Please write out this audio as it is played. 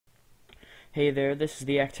Hey there, this is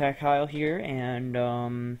the AckAttack Kyle here, and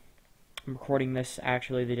I'm recording this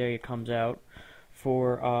actually the day it comes out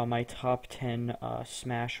for my top 10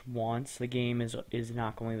 Smash wants. The game is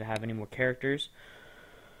not going to have any more characters,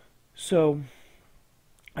 so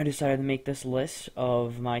I decided to make this list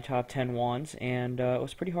of my top 10 wants, and it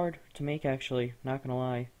was pretty hard to make actually, not gonna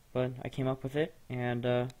lie, but I came up with it,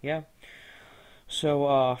 and yeah.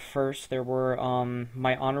 So, first there were,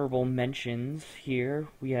 my honorable mentions here.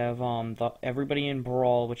 We have, everybody in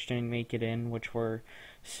Brawl, which didn't make it in, which were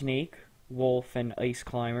Snake, Wolf, and Ice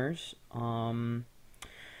Climbers. Those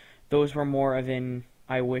were more of an,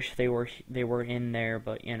 I wish they were in there,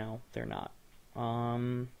 but, they're not.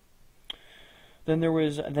 Um, then there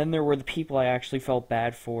were the people I actually felt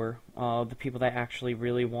bad for, the people that actually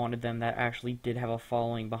really wanted them, that actually did have a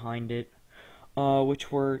following behind it,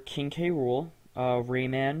 which were King K. Rool,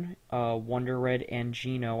 Rayman, Wonder Red, and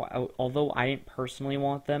Geno. Although I didn't personally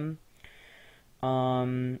want them, a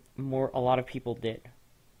lot of people did.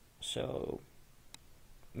 So,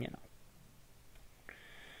 you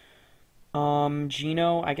know.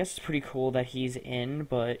 Geno, I guess it's pretty cool that he's in,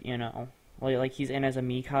 but like he's in as a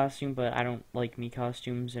Mii costume, but I don't like Mii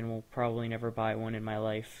costumes, and will probably never buy one in my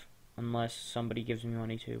life unless somebody gives me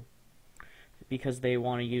money to, because they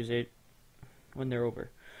want to use it when they're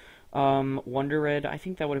over. Wonder Red, I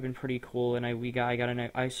think that would have been pretty cool, and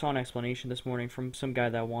I saw an explanation this morning from some guy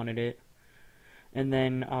that wanted it. And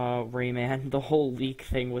then Rayman, the whole leak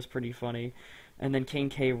thing was pretty funny. And then King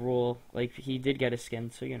K. Rool, like he did get a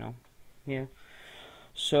skin, so yeah.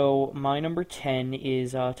 So my number 10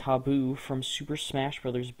 is Taboo from Super Smash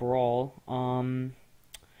Bros. Brawl.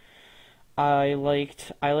 I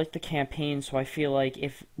liked the campaign, so I feel like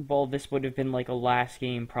this would have been like a last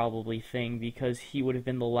game probably thing, because he would have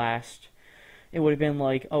been the last. It would have been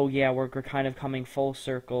like, oh yeah, we're kind of coming full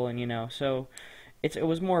circle, and so it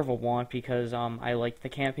was more of a want, because I liked the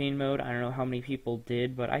campaign mode. I don't know how many people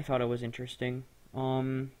did, but I thought it was interesting.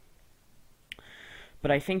 But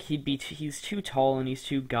I think he's too tall and he's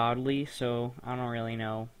too godly, so I don't really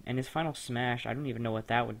know. And his final smash, I don't even know what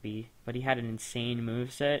that would be. But he had an insane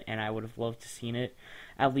moveset, and I would have loved to seen it,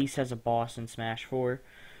 at least as a boss in Smash 4.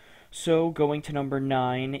 So, going to number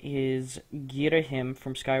 9 is Girahim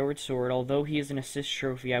from Skyward Sword. Although he is an assist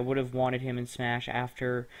trophy, I would have wanted him in Smash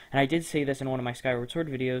after, and I did say this in one of my Skyward Sword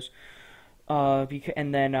videos,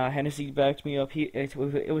 and then Hennessy backed me up. It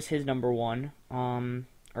was his number 1.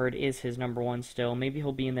 Or it is his number 1 still. Maybe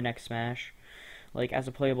he'll be in the next Smash, like as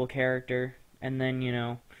a playable character. And then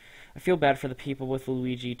I feel bad for the people with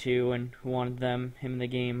Luigi too, and who wanted him in the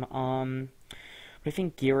game. But I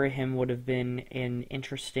think Girahim would have been an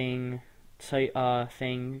interesting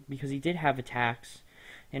thing, because he did have attacks,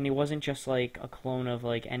 and he wasn't just like a clone of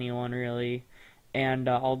like anyone really. And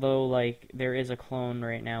although like there is a clone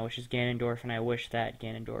right now, which is Ganondorf, and I wish that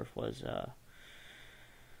Ganondorf was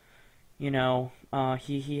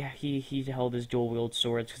he held his dual wield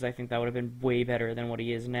swords, because I think that would have been way better than what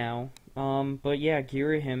he is now. But yeah,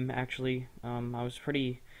 Girahim actually, I was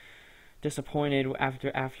pretty disappointed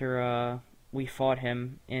after we fought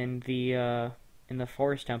him in the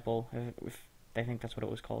Forest Temple. If I think that's what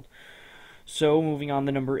it was called. So moving on,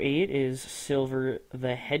 the number 8 is Silver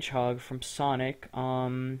the Hedgehog from Sonic.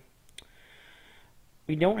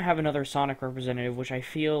 We don't have another Sonic representative, which I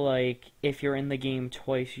feel like if you're in the game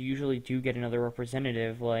twice, you usually do get another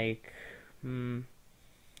representative. Like,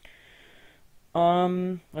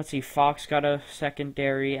 let's see, Fox got a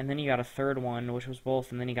secondary, and then he got a third one, which was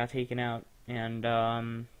Wolf, and then he got taken out. And,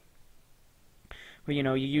 but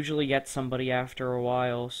you usually get somebody after a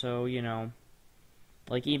while, so,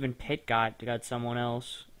 like even Pit got someone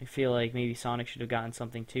else. I feel like maybe Sonic should have gotten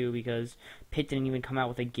something too, because Pit didn't even come out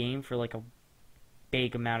with a game for like a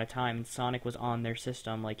big amount of time, and Sonic was on their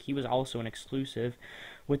system. Like, he was also an exclusive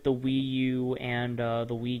with the Wii U and the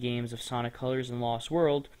Wii games of Sonic Colors and Lost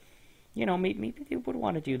World. Maybe they would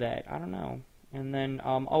want to do that. I don't know. And then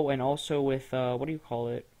and also with what do you call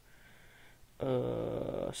it?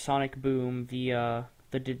 Sonic Boom, the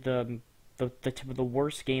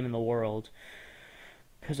worst game in the world.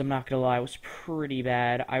 Because I'm not gonna lie, it was pretty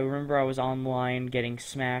bad. I remember I was online getting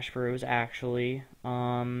Smash Bros. Actually,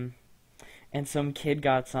 and some kid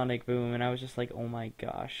got Sonic Boom, and I was just like, oh my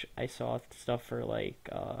gosh. I saw stuff for like,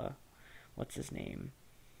 what's his name?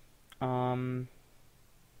 From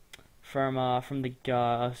a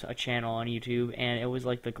channel on YouTube, and it was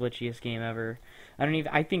like the glitchiest game ever.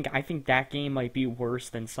 I think that game might be worse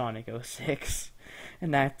than Sonic 06,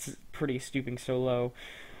 and that's pretty stooping so low.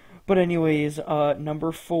 But anyways,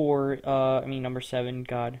 number 7,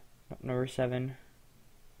 God, number 7.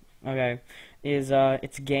 Okay, is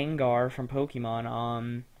it's Gengar from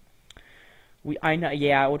Pokemon. I know,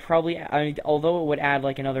 yeah, it would probably, although it would add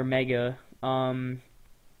like another mega,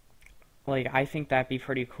 like I think that'd be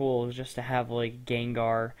pretty cool just to have like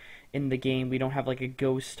Gengar in the game. We don't have like a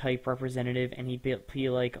ghost type representative, and be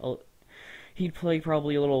like he'd play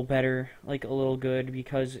probably a little better, like a little good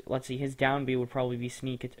because let's see, his down B would probably be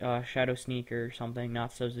Shadow Sneak or something,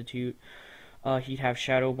 not Substitute. He'd have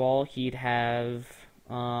Shadow Ball. He'd have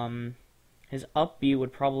his up B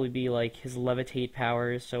would probably be like his levitate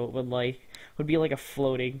powers, so it would be like a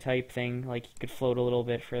floating type thing, like he could float a little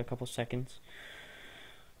bit for a couple seconds.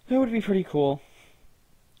 That would be pretty cool.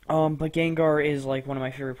 But Gengar is like one of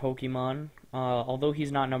my favorite Pokemon. Although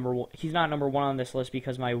he's not number one on this list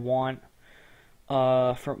because for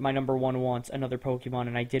my number one wants another Pokemon,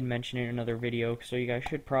 and I did mention it in another video, so you guys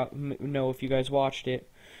should know if you guys watched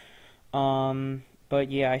it. But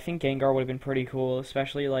yeah, I think Gengar would have been pretty cool,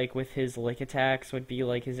 especially like with his lick attacks would be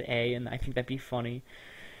like his A, and I think that'd be funny.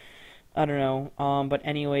 I don't know. But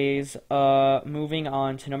anyways, moving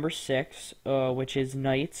on to number 6, which is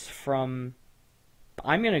Knights from.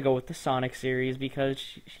 I'm gonna go with the Sonic series because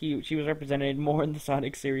she was represented more in the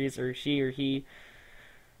Sonic series, or she or he.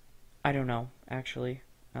 I don't know actually.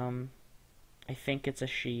 I think it's a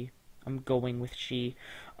she. I'm going with she.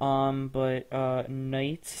 But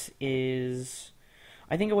Knights is.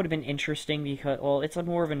 I think it would have been interesting because it's a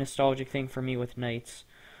more of a nostalgic thing for me with Knights.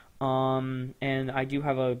 And I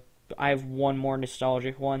have one more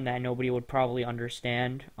nostalgic one that nobody would probably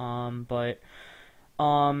understand. But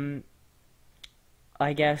I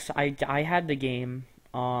guess I had the game,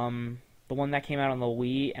 the one that came out on the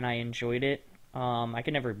Wii, and I enjoyed it. I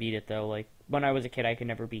could never beat it though. Like when I was a kid, I could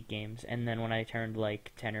never beat games, and then when I turned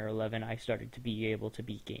like 10 or 11, I started to be able to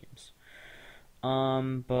beat games.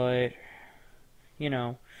 But you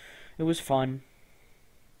know, it was fun.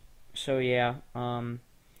 So yeah,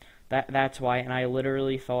 that's why. And I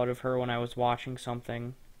literally thought of her when I was watching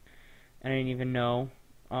something, and I didn't even know.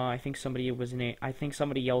 I think somebody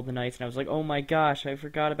yelled the Knights, and I was like, oh my gosh, I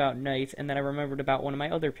forgot about Knights, and then I remembered about one of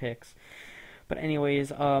my other picks. But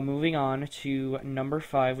anyways, moving on to number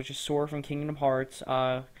 5, which is Sora from Kingdom Hearts.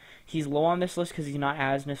 He's low on this list because he's not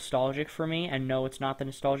as nostalgic for me, and no, it's not the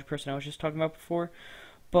nostalgic person I was just talking about before.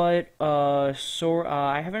 But Sora,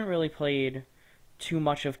 I haven't really played too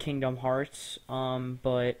much of Kingdom Hearts,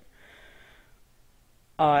 but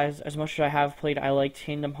as much as I have played, I liked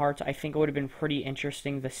Kingdom Hearts. I think it would have been pretty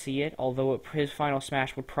interesting to see it, although his final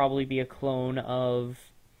smash would probably be a clone of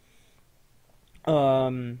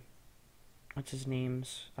what's his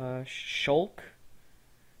name's Shulk?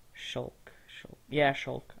 Shulk. Yeah,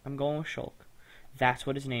 Shulk. I'm going with Shulk. That's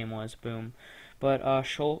what his name was. Boom. But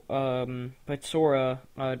but Sora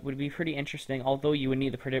would be pretty interesting. Although you would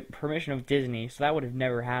need the permission of Disney, so that would have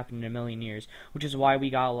never happened in a million years. Which is why we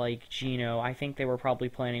got like Geno. I think they were probably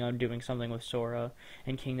planning on doing something with Sora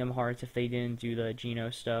and Kingdom Hearts if they didn't do the Geno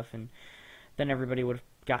stuff, and then everybody would have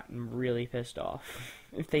gotten really pissed off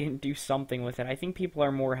if they didn't do something with it. I think people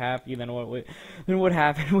are more happy than what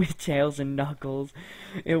happened with Tails and Knuckles.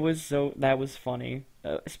 That was funny.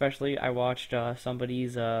 Especially I watched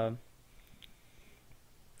somebody's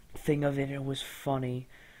thing of it. It was funny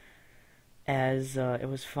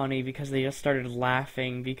because they just started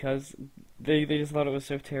laughing because they just thought it was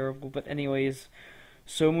so terrible. But anyways,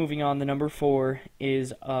 so moving on, the number 4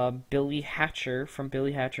 is Billy Hatcher from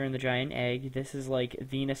Billy Hatcher and the Giant Egg. This is like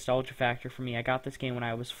the nostalgia factor for me. I got this game when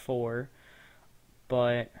I was 4,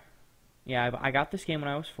 but yeah, I got this game when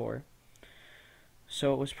I was 4,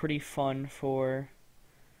 so it was pretty fun.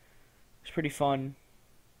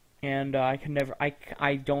 And I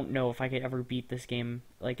don't know if I could ever beat this game,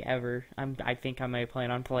 like, ever. I think I might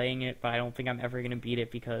plan on playing it, but I don't think I'm ever gonna beat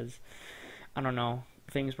it because, I don't know,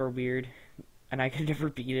 things were weird, and I could never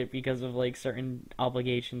beat it because of, like, certain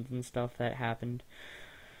obligations and stuff that happened.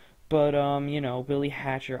 But, Billy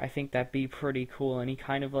Hatcher, I think that'd be pretty cool, and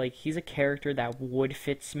he's a character that would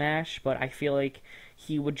fit Smash, but I feel like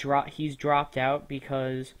he's dropped out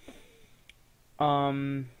because,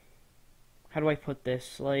 how do I put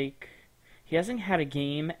this? Like, he hasn't had a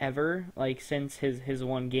game ever, like, since his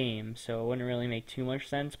one game, so it wouldn't really make too much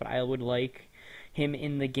sense, but I would like him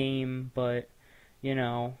in the game, but, you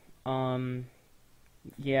know,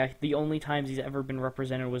 yeah, the only times he's ever been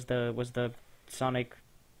represented was the Sonic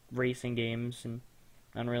racing games, and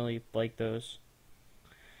I don't really like those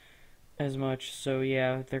as much, so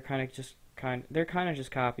yeah, they're kind of just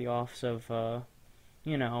copy-offs of, the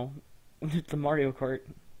Mario Kart.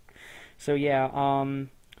 So yeah,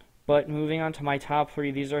 but moving on to my top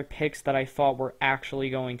 3, these are picks that I thought were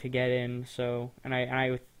actually going to get in. So, and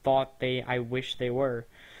I wish they were.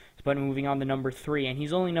 But moving on to number 3, and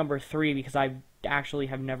he's only number 3 because actually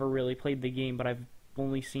have never really played the game, but I've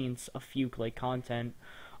only seen a few like content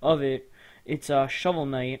of it. It's Shovel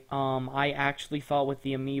Knight. I actually thought with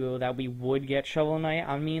the amiibo that we would get Shovel Knight.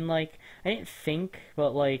 I mean, like, I didn't think,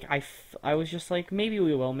 but like, I was just like, maybe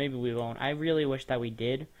we will, maybe we won't. I really wish that we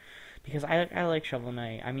did, because I like Shovel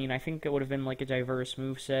Knight. I mean, I think it would have been like a diverse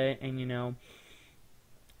moveset, and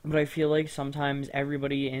but I feel like sometimes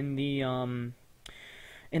everybody in the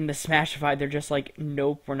Smash fight, they're just like,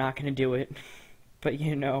 nope, we're not gonna do it. But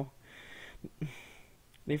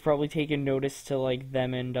they've probably taken notice to like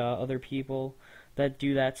them and other people that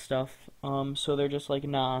do that stuff. So they're just like,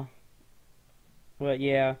 nah. But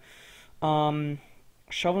yeah,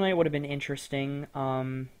 Shovel Knight would have been interesting.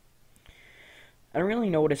 I don't really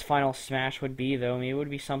know what his final smash would be though. Maybe it would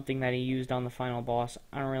be something that he used on the final boss.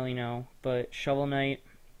 I don't really know. But Shovel Knight,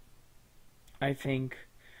 I think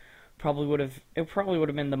probably would have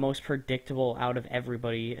been the most predictable out of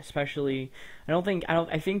everybody. Especially,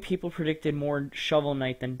 I think people predicted more Shovel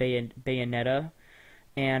Knight than Bayonetta,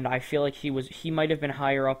 and I feel like he might have been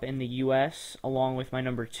higher up in the U.S. along with my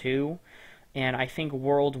number two, and I think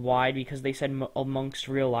worldwide because they said amongst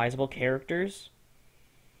realizable characters.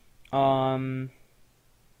 Um,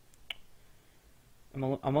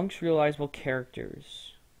 amongst realizable characters.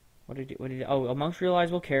 Oh, amongst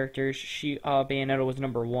realizable characters, Bayonetta was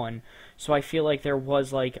number one. So I feel like there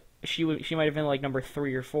was like she might have been like number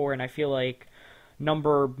 3 or 4, and I feel like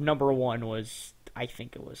number one was, I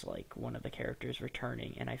think it was like one of the characters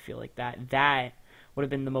returning, and I feel like that would have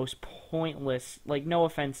been the most pointless. Like, no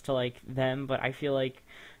offense to like them, but I feel like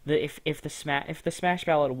if the Smash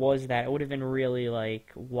Ballot was that, it would have been really like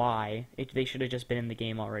why they should have just been in the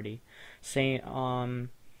game already. Say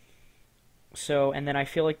So, and then I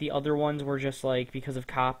feel like the other ones were just like because of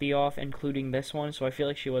copy off, including this one. So I feel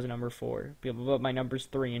like she was number 4. But my numbers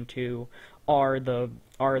 3 and 2 are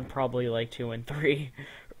probably like 2 and 3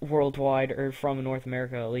 worldwide, or from North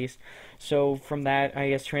America at least. So from that, I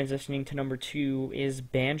guess transitioning to number 2 is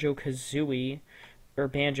Banjo-Kazooie, or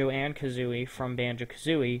Banjo and Kazooie from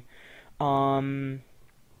Banjo-Kazooie.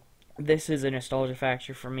 This is a nostalgia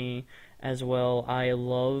factor for me as well. I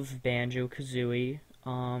love Banjo-Kazooie.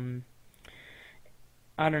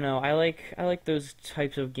 I don't know. I like those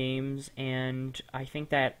types of games, and I think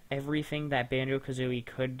that everything that Banjo-Kazooie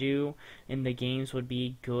could do in the games would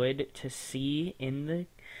be good to see in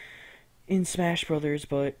Smash Brothers.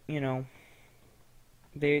 But I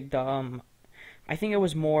think it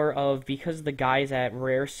was more of because the guys at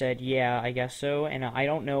Rare said, yeah, I guess so, and I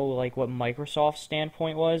don't know like what Microsoft's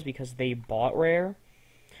standpoint was because they bought Rare.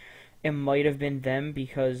 It might have been them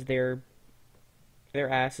because they're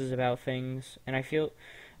asses about things, and I feel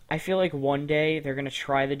like one day they're gonna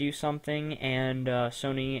try to do something, and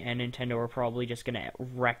Sony and Nintendo are probably just gonna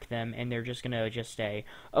wreck them, and they're just gonna say,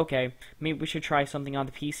 okay, maybe we should try something on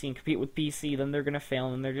the PC and compete with PC. Then they're gonna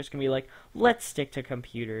fail, and they're just gonna be like, let's stick to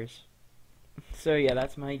computers. So yeah,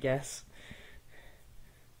 that's my guess.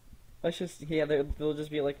 They'll just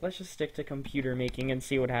be like, let's just stick to computer making and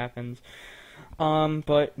see what happens.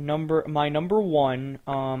 But my number one,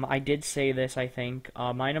 I did say this, I think.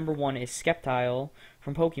 My number one is Sceptile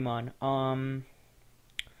from Pokemon.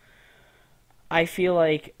 I feel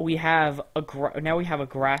like we have now we have a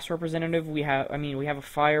grass representative. We have a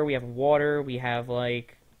fire, we have water, we have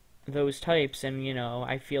like those types, and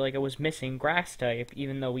I feel like it was missing grass type,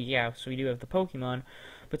 even though we do have the Pokemon,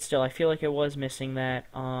 but still I feel like it was missing that.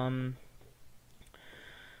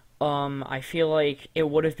 I feel like it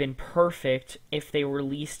would have been perfect if they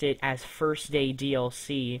released it as first day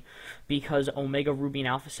DLC, because Omega Ruby and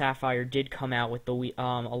Alpha Sapphire did come out with the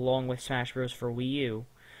along with Smash Bros. For Wii U,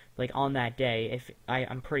 like on that day.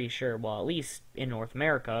 I'm pretty sure, well, at least in North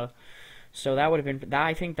America. So that would have been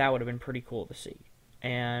I think that would have been pretty cool to see,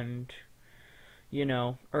 and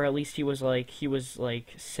or at least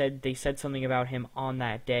they said something about him on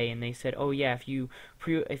that day, and they said, oh yeah, if you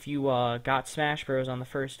got Smash Bros on the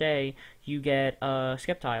first day, you get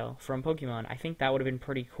Sceptile from Pokemon. I think that would have been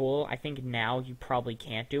pretty cool. I think now you probably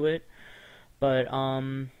can't do it, but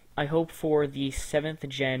I hope for the 7th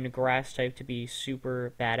gen grass type to be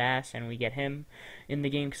super badass, and we get him in the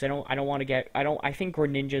game, because I think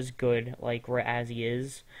Greninja's good like as he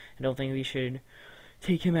is. I don't think we should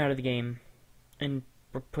take him out of the game and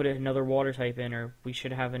put another water type in, or we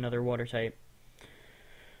should have another water type.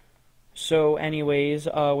 So anyways,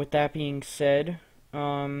 with that being said,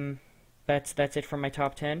 that's it for my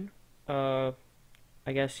top 10. I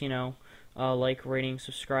guess, like, rating,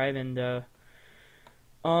 subscribe, and there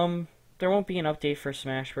won't be an update for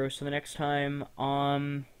Smash Bros. So the next time,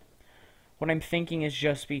 what I'm thinking is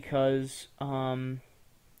just because,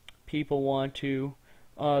 people want to,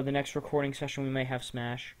 the next recording session we may have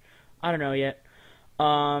Smash. I don't know yet.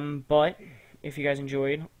 But if you guys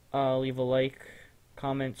enjoyed, leave a like,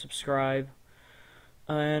 comment, subscribe,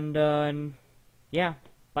 and yeah,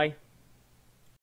 bye.